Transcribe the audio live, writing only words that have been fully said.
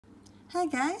Hi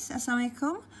guys,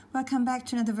 Assalamualaikum. Welcome back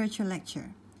to another virtual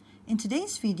lecture. In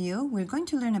today's video, we're going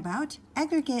to learn about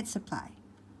aggregate supply.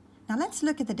 Now let's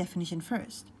look at the definition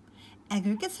first.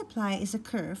 Aggregate supply is a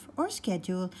curve or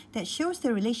schedule that shows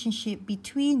the relationship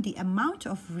between the amount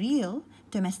of real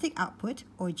domestic output,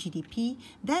 or GDP,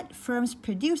 that firms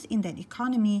produce in that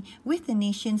economy with the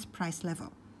nation's price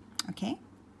level. Okay?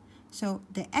 So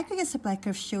the aggregate supply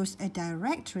curve shows a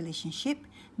direct relationship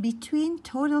between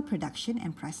total production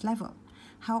and price level.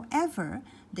 However,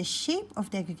 the shape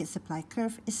of the aggregate supply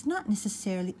curve is not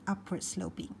necessarily upward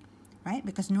sloping, right?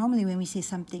 Because normally when we say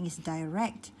something is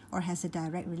direct or has a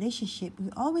direct relationship,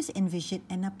 we always envision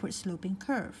an upward sloping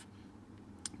curve.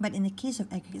 But in the case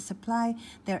of aggregate supply,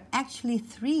 there are actually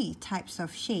three types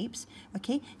of shapes,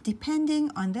 okay, depending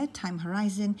on the time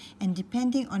horizon and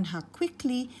depending on how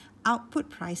quickly output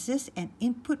prices and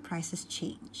input prices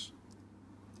change.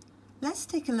 Let's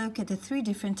take a look at the three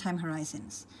different time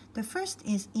horizons. The first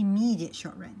is immediate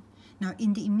short run. Now,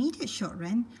 in the immediate short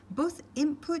run, both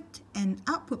input and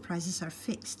output prices are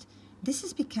fixed. This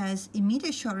is because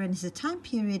immediate short run is a time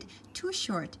period too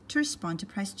short to respond to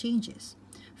price changes.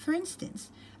 For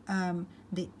instance,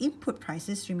 the input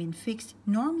prices remain fixed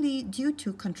normally due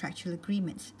to contractual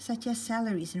agreements, such as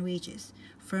salaries and wages.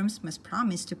 Firms must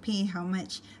promise to pay how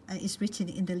much is written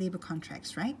in the labor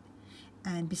contracts, right?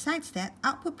 And besides that,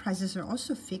 output prices are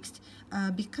also fixed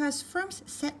because firms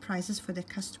set prices for their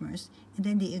customers and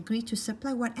then they agree to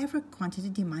supply whatever quantity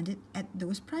demanded at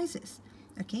those prices.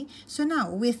 Okay, so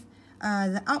now with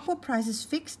the output prices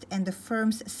fixed and the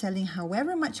firms selling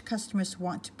however much customers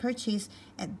want to purchase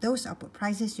at those output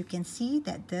prices, you can see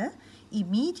that the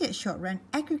immediate short run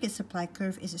aggregate supply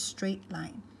curve is a straight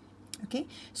line. Okay,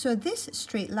 so this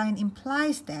straight line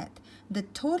implies that the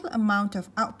total amount of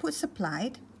output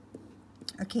supplied,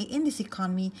 okay, in this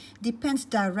economy depends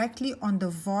directly on the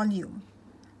volume,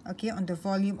 okay, on the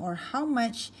volume or how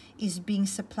much is being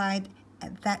supplied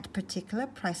at that particular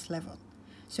price level.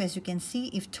 So as you can see,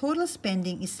 if total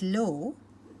spending is low,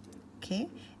 okay,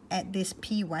 at this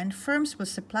P1, firms will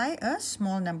supply a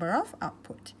small number of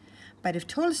output. But if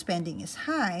total spending is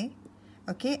high,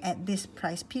 okay, at this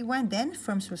price P1, then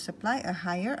firms will supply a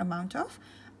higher amount of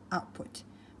output.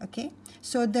 Okay,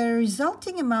 so the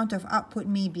resulting amount of output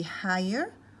may be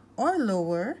higher or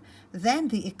lower than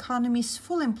the economy's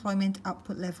full employment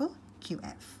output level,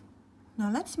 QF. Now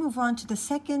let's move on to the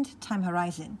second time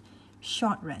horizon,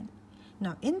 short run.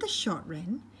 Now in the short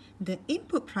run, the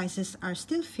input prices are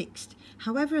still fixed.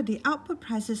 However, the output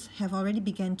prices have already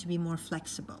begun to be more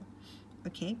flexible.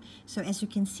 Okay, so as you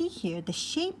can see here, the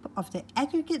shape of the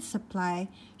aggregate supply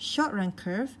short run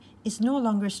curve is no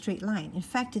longer a straight line. In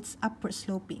fact, it's upward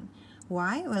sloping.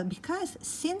 Why? Well, because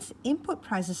since input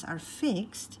prices are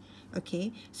fixed,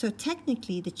 okay, so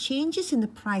technically the changes in the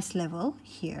price level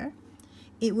here,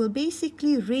 it will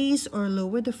basically raise or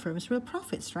lower the firm's real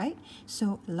profits, right?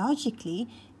 So logically,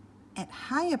 at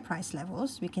higher price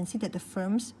levels, we can see that the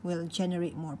firms will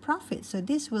generate more profit. So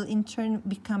this will in turn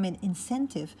become an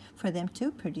incentive for them to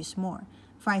produce more.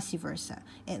 Vice versa.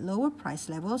 At lower price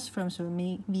levels, firms will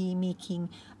be making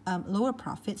lower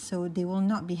profits, so they will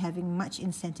not be having much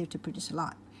incentive to produce a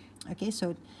lot. Okay,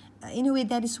 so in a way,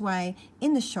 that is why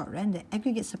in the short run, the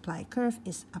aggregate supply curve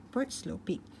is upward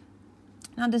sloping.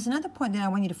 Now, there's another point that I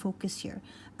want you to focus here.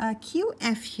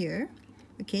 QF here,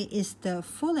 okay, is the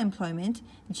full employment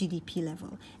GDP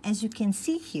level. As you can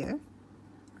see here,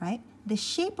 right, the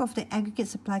shape of the aggregate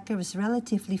supply curve is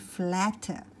relatively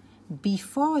flatter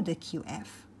before the QF,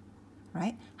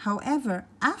 right? However,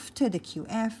 after the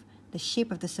QF, the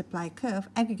shape of the supply curve,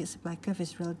 aggregate supply curve,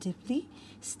 is relatively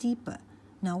steeper.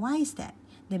 Now, why is that?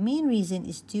 The main reason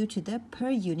is due to the per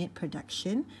unit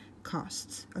production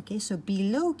costs. Okay, so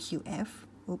below QF,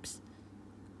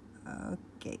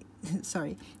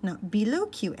 sorry. Now, below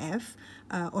QF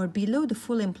or below the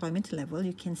full employment level,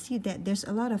 you can see that there's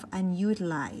a lot of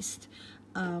unutilized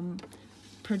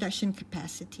production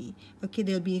capacity. Okay,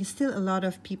 there'll be still a lot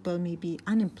of people maybe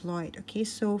unemployed. Okay,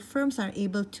 so firms are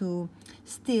able to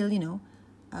still,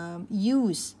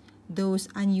 use those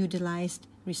unutilized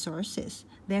resources.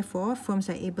 Therefore, firms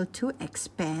are able to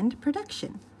expand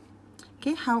production.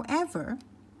 Okay, however,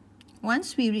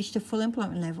 once we reach the full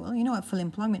employment level, you know what full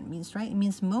employment means, right? It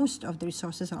means most of the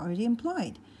resources are already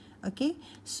employed. Okay,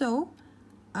 so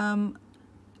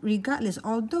regardless,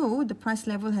 although the price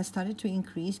level has started to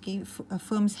increase,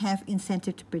 firms have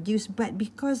incentive to produce, but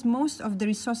because most of the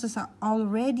resources are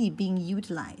already being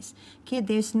utilized, okay,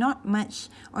 there's not much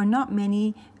or not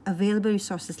many available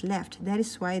resources left. That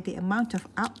is why the amount of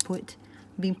output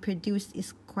being produced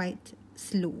is quite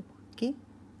slow, okay,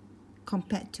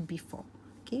 compared to before.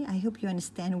 Okay, I hope you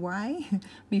understand why.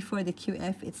 Before the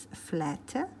QF, it's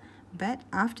flatter, but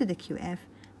after the QF,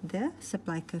 the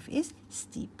supply curve is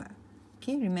steeper.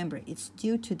 Okay, remember, it's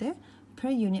due to the per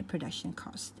unit production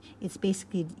cost. It's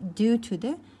basically due to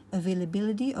the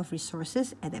availability of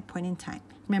resources at that point in time.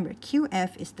 Remember,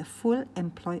 QF is the full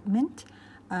employment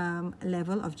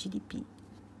level of GDP.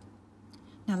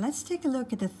 Now let's take a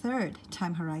look at the third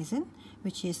time horizon,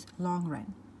 which is long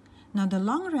run. Now the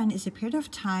long run is a period of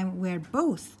time where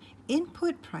both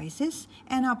input prices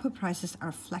and output prices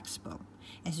are flexible.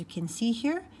 As you can see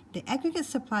here, the aggregate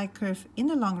supply curve in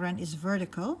the long run is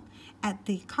vertical at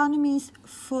the economy's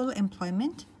full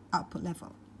employment output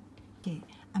level. Okay,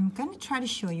 I'm going to try to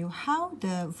show you how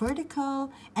the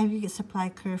vertical aggregate supply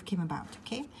curve came about.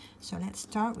 Okay, so let's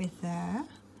start with the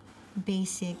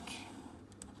basic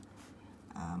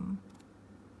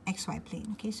XY plane.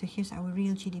 Okay, so here's our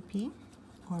real GDP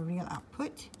or real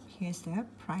output. Here's the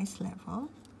price level.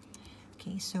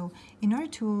 Okay, so in order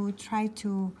to try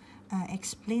to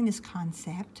explain this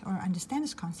concept or understand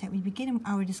this concept, we begin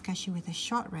our discussion with a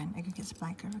short run aggregate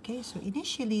supply curve. Okay, so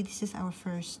initially this is our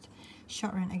first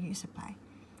short run aggregate supply.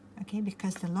 Okay,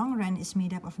 because the long run is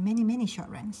made up of many short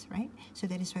runs, right? So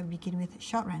that is why we begin with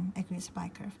short run aggregate supply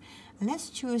curve. Let's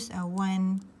choose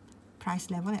one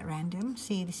price level at random.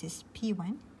 Say this is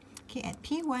P1. Okay, at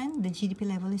P1 the GDP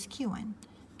level is Q1.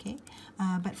 Okay,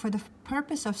 but for the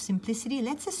purpose of simplicity,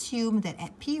 let's assume that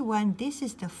at P1 this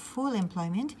is the full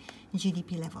employment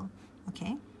GDP level.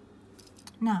 Okay,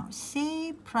 now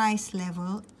say price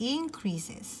level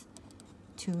increases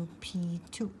to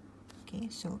P2. Okay,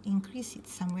 so increase it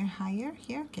somewhere higher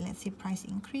here. Okay, let's say price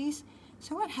increase.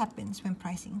 So what happens when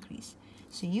price increase?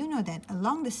 So you know that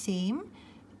along the same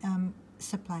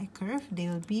supply curve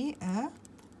there will be a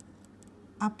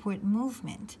upward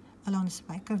movement along the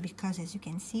supply curve, because as you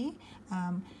can see,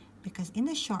 because in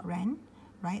the short run,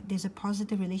 right, there's a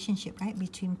positive relationship, right,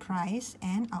 between price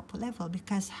and output level,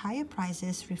 because higher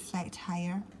prices reflect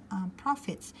higher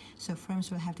profits, so firms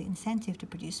will have the incentive to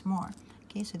produce more.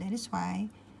 Okay, so that is why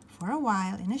for a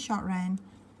while in the short run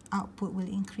output will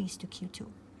increase to Q2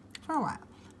 for a while.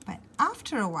 But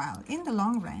after a while in the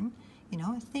long run, you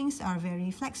know, things are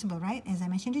very flexible, right? As I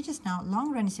mentioned to you just now,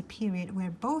 long run is a period where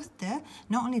both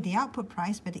not only the output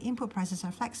price but the input prices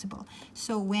are flexible.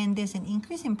 So when there's an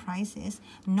increase in prices,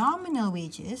 nominal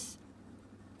wages,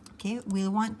 okay,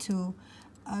 will want to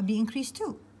be increased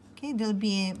too. Okay, there'll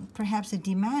be perhaps a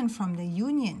demand from the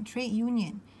union, trade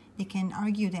union. They can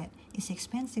argue that it's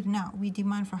expensive now, we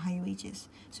demand for higher wages.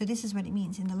 So this is what it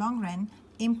means. In the long run,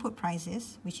 input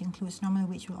prices, which includes nominal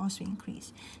wage, will also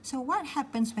increase. So what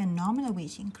happens when nominal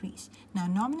wage increase? Now,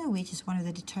 nominal wage is one of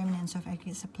the determinants of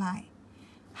aggregate supply.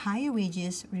 Higher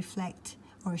wages reflect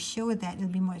or show that it will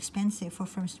be more expensive for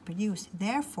firms to produce.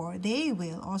 Therefore,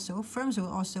 firms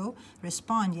will also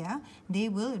respond, yeah? They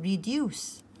will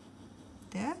reduce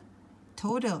the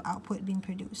total output being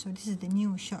produced. So this is the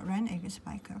new short-run aggregate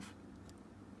supply curve.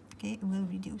 Okay, it will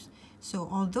reduce. So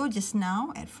although just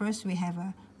now, at first we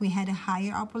had a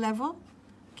higher output level,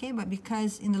 okay, but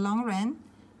because in the long run,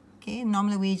 okay,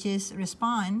 nominal wages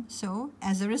respond, so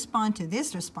as a response to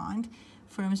this response,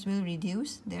 firms will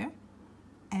reduce their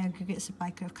aggregate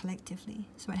supply curve collectively.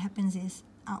 So what happens is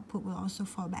output will also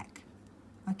fall back,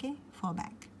 okay, fall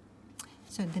back.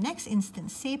 So the next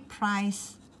instance, say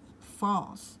price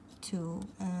falls to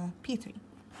P3,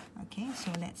 okay,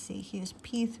 so let's say here's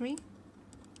P3.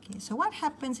 Okay, so what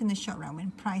happens in the short run when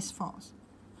price falls?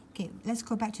 Okay, let's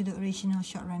go back to the original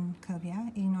short run curve, yeah?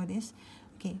 Ignore this.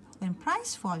 Okay, when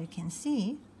price falls, you can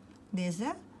see there's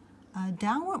a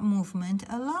downward movement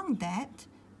along that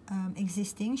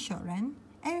existing short run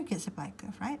aggregate supply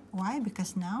curve, right? Why?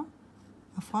 Because now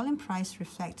a fall in price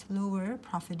reflects lower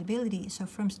profitability, so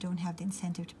firms don't have the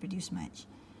incentive to produce much.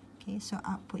 Okay, so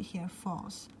output here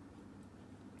falls.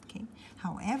 Okay,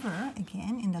 however,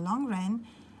 again, in the long run,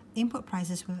 input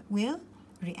prices will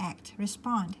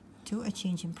respond to a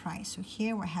change in price. So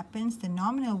here what happens, the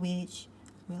nominal wage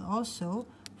will also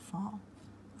fall.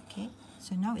 Okay,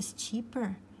 so now it's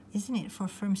cheaper, isn't it, for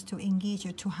firms to engage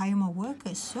or to hire more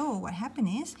workers. So what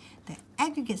happens is the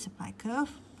aggregate supply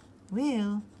curve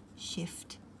will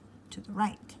shift to the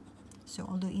right. So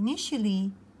although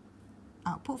initially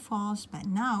output falls, but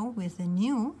now with the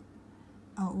new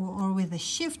or with the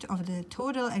shift of the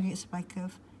total aggregate supply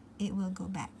curve, it will go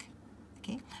back.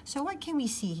 Okay, so what can we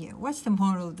see here? What's the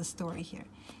moral of the story here?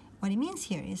 What it means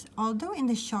here is, although in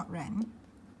the short run,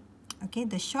 okay,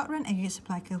 the short run aggregate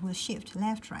supply curve will shift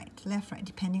left, right,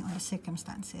 depending on the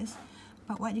circumstances.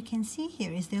 But what you can see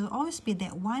here is there will always be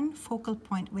that one focal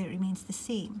point where it remains the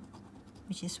same,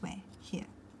 which is where? Here.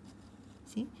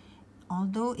 See?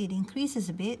 although it increases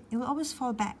a bit, it will always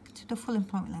fall back to the full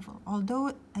employment level. Although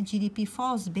a GDP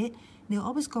falls a bit, they'll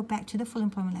always go back to the full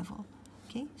employment level.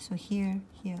 Okay, so here,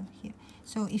 here, here.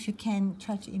 So if you can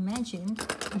try to imagine,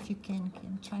 if you can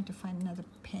try to find another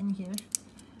pen here.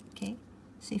 Okay,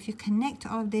 so if you connect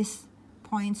all of these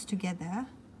points together,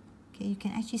 okay, you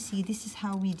can actually see this is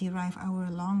how we derive our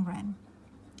long run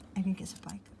aggregate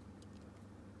supply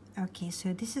curve. Okay,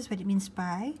 so this is what it means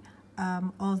by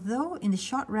although in the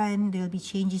short run there will be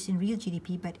changes in real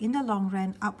GDP, but in the long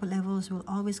run output levels will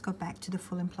always go back to the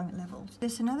full employment levels.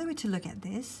 There's another way to look at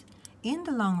this. In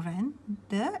the long run,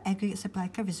 the aggregate supply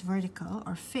curve is vertical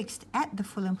or fixed at the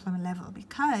full employment level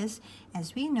because,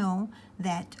 as we know,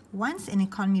 that once an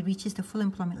economy reaches the full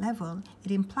employment level,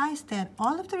 it implies that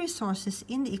all of the resources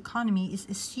in the economy is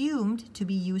assumed to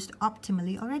be used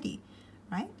optimally already,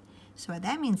 right? So what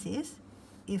that means is,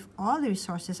 if all the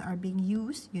resources are being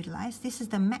utilized, this is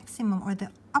the maximum or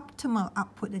the optimal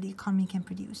output that the economy can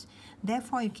produce.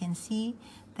 Therefore, you can see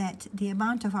that the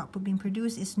amount of output being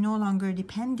produced is no longer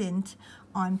dependent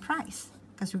on price,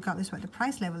 because regardless what the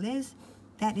price level is,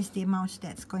 that is the amount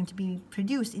that's going to be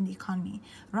produced in the economy.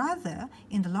 Rather,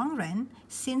 in the long run,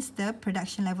 since the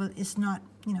production level is not,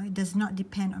 it does not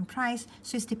depend on price,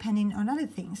 so it's depending on other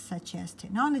things such as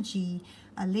technology,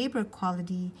 labor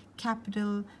quality,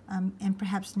 capital, and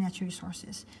perhaps natural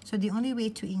resources. So the only way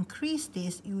to increase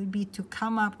this, it would be to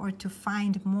come up or to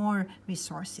find more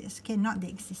resources, okay, not the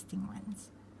existing ones.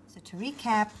 So to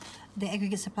recap, the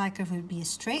aggregate supply curve will be a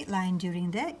straight line during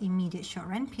the immediate short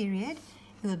run period.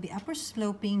 It will be upward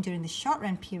sloping during the short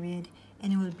run period,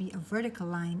 and it will be a vertical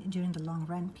line during the long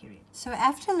run period. So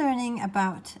after learning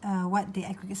about what the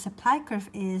aggregate supply curve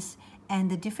is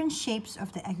and the different shapes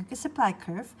of the aggregate supply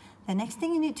curve, the next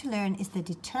thing you need to learn is the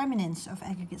determinants of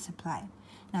aggregate supply.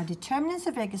 Now, determinants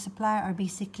of aggregate supply are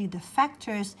basically the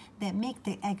factors that make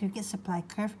the aggregate supply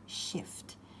curve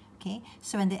shift. Okay,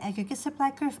 so when the aggregate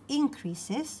supply curve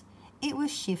increases, it will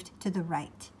shift to the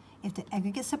right. If the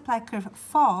aggregate supply curve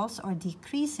falls or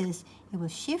decreases, it will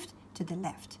shift to the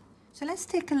left. So let's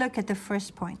take a look at the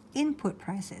first point, input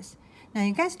prices. Now,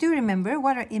 you guys do remember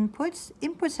what are inputs?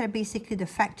 Inputs are basically the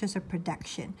factors of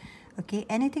production. Okay,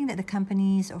 anything that the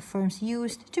companies or firms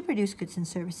used to produce goods and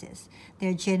services. There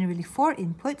are generally 4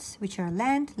 inputs, which are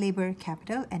land, labor,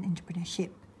 capital, and entrepreneurship.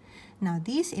 Now,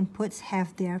 these inputs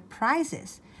have their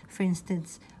prices. For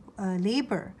instance,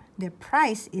 labor, their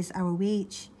price is our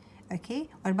wage. Okay,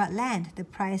 what about land? The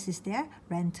price is their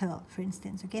rental, for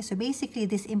instance. Okay, so basically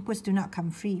these inputs do not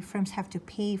come free. Firms have to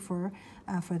pay for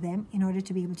them in order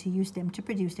to be able to use them to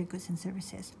produce their goods and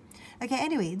services. Okay,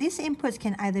 anyway, these inputs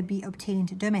can either be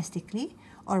obtained domestically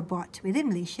or bought within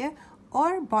Malaysia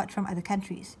or bought from other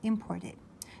countries, imported.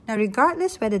 Now,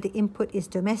 regardless whether the input is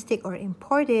domestic or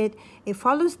imported, it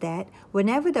follows that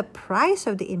whenever the price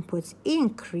of the inputs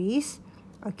increase,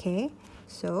 okay,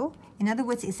 so in other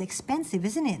words, it's expensive,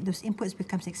 isn't it? Those inputs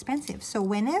becomes expensive. So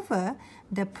whenever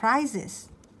the prices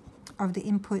of the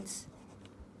inputs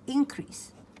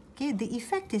increase, okay, the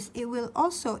effect is it will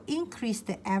also increase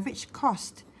the average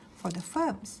cost for the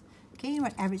firms. Okay,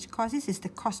 what average cost is the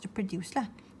cost to produce lah.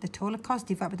 The total cost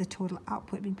divided by the total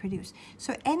output being produced.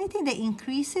 So anything that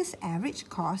increases average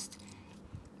cost,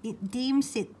 it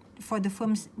deems it for the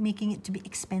firms making it to be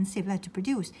expensive to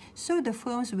produce. So the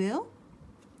firms will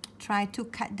try to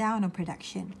cut down on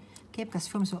production. Okay, because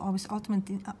firms will always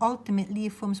ultimately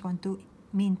firms want to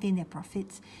maintain their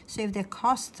profits. So if their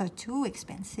costs are too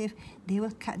expensive, they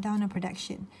will cut down on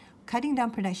production. Cutting down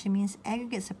production means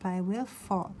aggregate supply will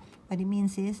fall. What it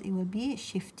means is it will be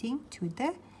shifting to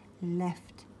the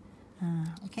left.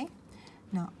 Okay,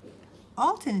 now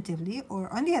alternatively,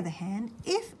 or on the other hand,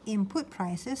 if input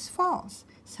prices falls,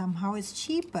 somehow it's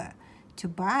cheaper to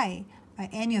buy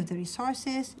any of the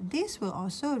resources, this will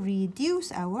also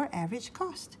reduce our average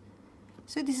cost.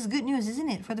 So this is good news, isn't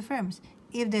it, for the firms?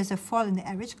 If there's a fall in the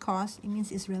average cost, it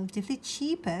means it's relatively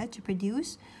cheaper to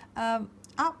produce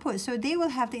output. So they will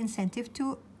have the incentive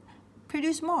to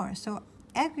produce more. So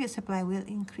aggregate supply will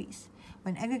increase.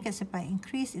 When aggregate supply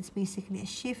increases, it's basically a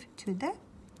shift to the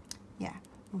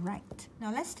right.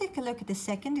 Now let's take a look at the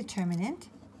second determinant,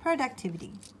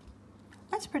 productivity.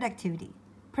 What's productivity?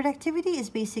 Productivity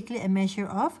is basically a measure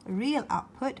of real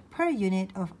output per unit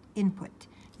of input.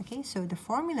 Okay, so the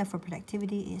formula for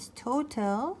productivity is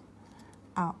total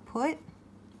output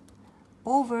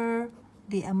over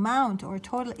the amount or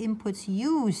total inputs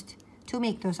used to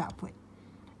make those output.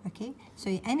 Okay,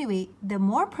 so anyway, the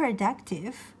more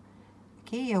productive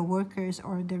your workers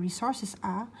or the resources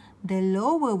are, the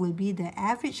lower will be the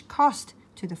average cost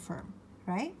to the firm,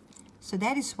 right? So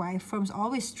that is why firms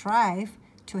always strive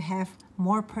to have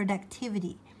more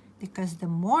productivity. because the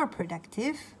more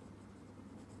productive,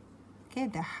 okay,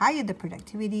 the higher the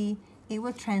productivity, it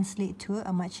will translate to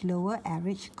a much lower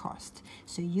average cost.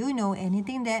 So you know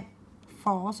anything that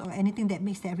falls or anything that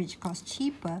makes the average cost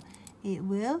cheaper, it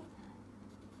will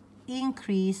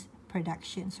increase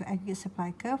production. So aggregate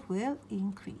supply curve will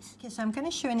increase. Okay, so I'm going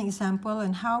to show an example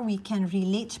on how we can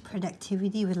relate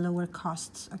productivity with lower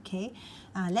costs. Okay,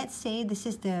 let's say this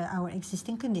is our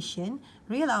existing condition.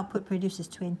 Real output produces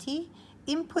 20.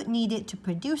 Input needed to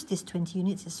produce this 20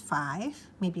 units is 5,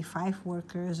 maybe 5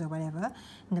 workers or whatever.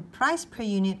 And the price per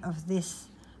unit of this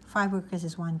 5 workers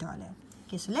is $1.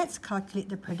 Okay, so let's calculate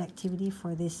the productivity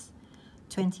for this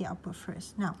 20 output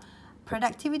first. Now,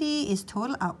 productivity is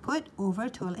total output over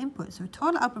total input. So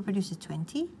total output produces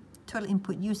 20, total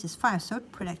input used is 5. So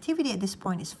productivity at this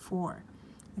point is 4.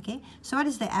 Okay, so what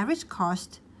is the average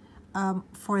cost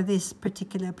for this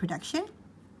particular production?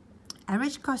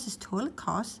 Average cost is total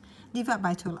cost divided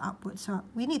by total output. So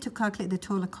we need to calculate the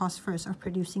total cost first of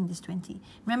producing this 20.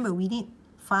 Remember, we need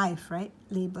 5, right?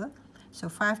 Labor. So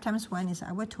 5 times 1 is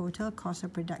our total cost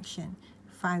of production,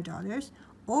 $5,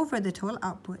 over the total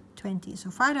output, 20. So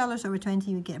 $5 over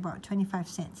 20, you get about 25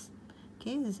 cents.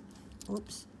 Okay,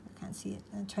 oops, I can't see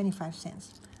it, 25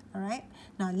 cents. All right,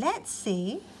 now let's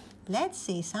say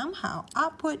somehow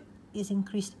output is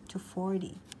increased to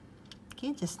 40.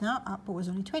 Okay, just now output was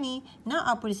only 20, now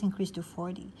output is increased to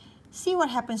 40. See what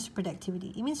happens to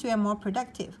productivity. It means we are more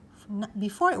productive.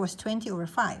 Before it was 20 over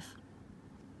 5.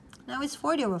 Now it's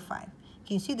 40 over 5.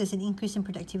 Can you see there's an increase in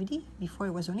productivity? Before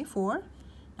it was only 4,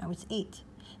 now it's 8.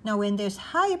 Now when there's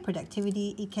higher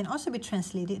productivity, it can also be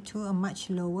translated to a much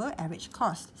lower average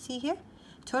cost. See here?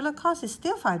 Total cost is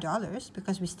still $5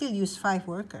 because we still use 5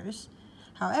 workers.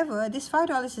 However, this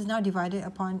 $5 is now divided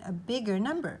upon a bigger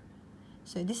number.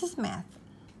 So this is math.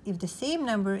 If the same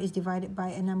number is divided by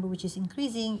a number which is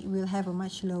increasing, it will have a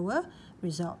much lower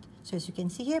result. So as you can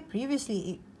see here,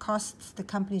 previously it costs the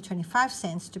company 25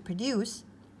 cents to produce.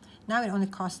 Now it only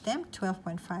costs them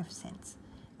 12.5 cents.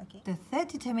 Okay. The third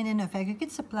determinant of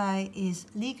aggregate supply is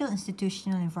legal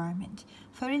institutional environment.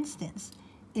 For instance,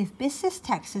 if business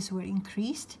taxes were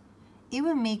increased, it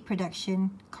will make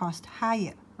production cost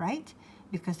higher, right?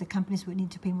 Because the companies would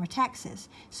need to pay more taxes.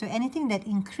 So anything that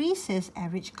increases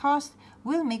average cost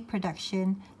will make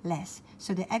production less.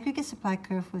 So the aggregate supply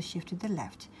curve will shift to the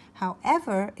left.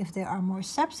 However, if there are more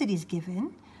subsidies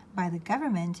given by the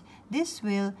government, this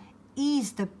will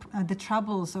ease the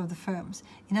troubles of the firms.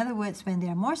 In other words, when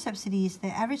there are more subsidies, the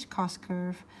average cost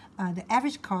curve, the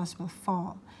average cost will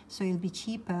fall. So it'll be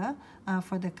cheaper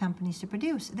for the companies to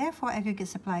produce. Therefore, aggregate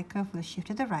supply curve will shift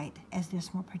to the right as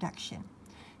there's more production.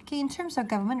 Okay, in terms of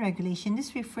government regulation,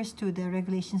 this refers to the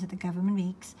regulations that the government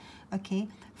makes. Okay,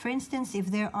 for instance, if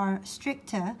there are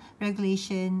stricter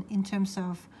regulation in terms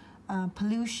of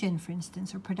pollution, for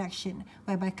instance, or production,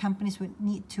 whereby companies would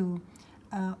need to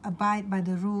abide by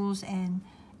the rules and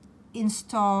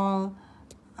install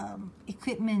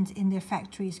equipment in their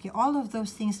factories. Okay, all of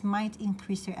those things might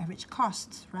increase their average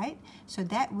costs, right? So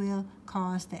that will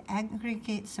cause the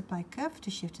aggregate supply curve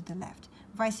to shift to the left,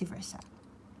 vice versa.